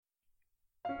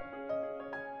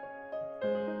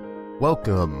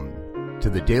Welcome to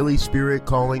the Daily Spirit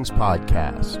Callings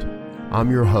Podcast.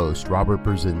 I'm your host, Robert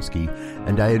Brzezinski,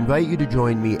 and I invite you to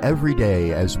join me every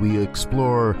day as we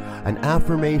explore an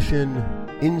affirmation,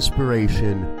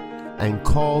 inspiration, and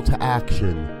call to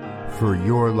action for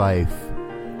your life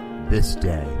this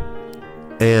day.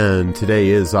 And today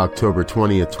is October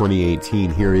 20th, 2018.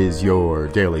 Here is your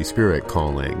Daily Spirit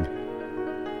Calling.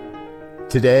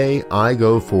 Today, I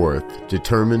go forth,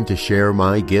 determined to share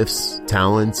my gifts,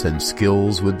 talents, and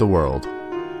skills with the world.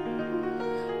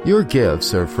 Your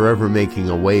gifts are forever making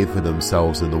a way for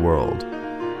themselves in the world.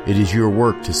 It is your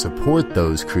work to support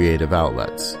those creative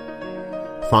outlets.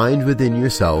 Find within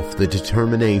yourself the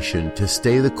determination to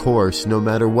stay the course no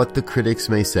matter what the critics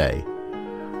may say.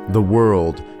 The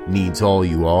world needs all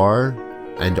you are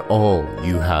and all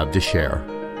you have to share.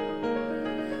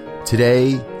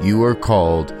 Today, you are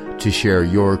called to share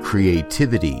your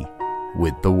creativity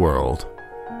with the world.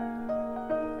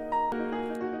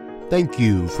 Thank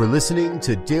you for listening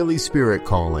to Daily Spirit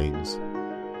Callings.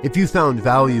 If you found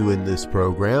value in this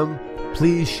program,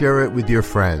 please share it with your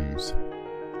friends.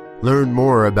 Learn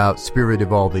more about Spirit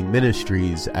Evolving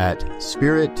Ministries at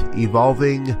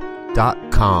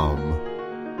spiritevolving.com.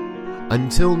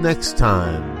 Until next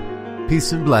time,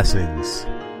 peace and blessings.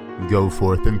 Go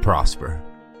forth and prosper.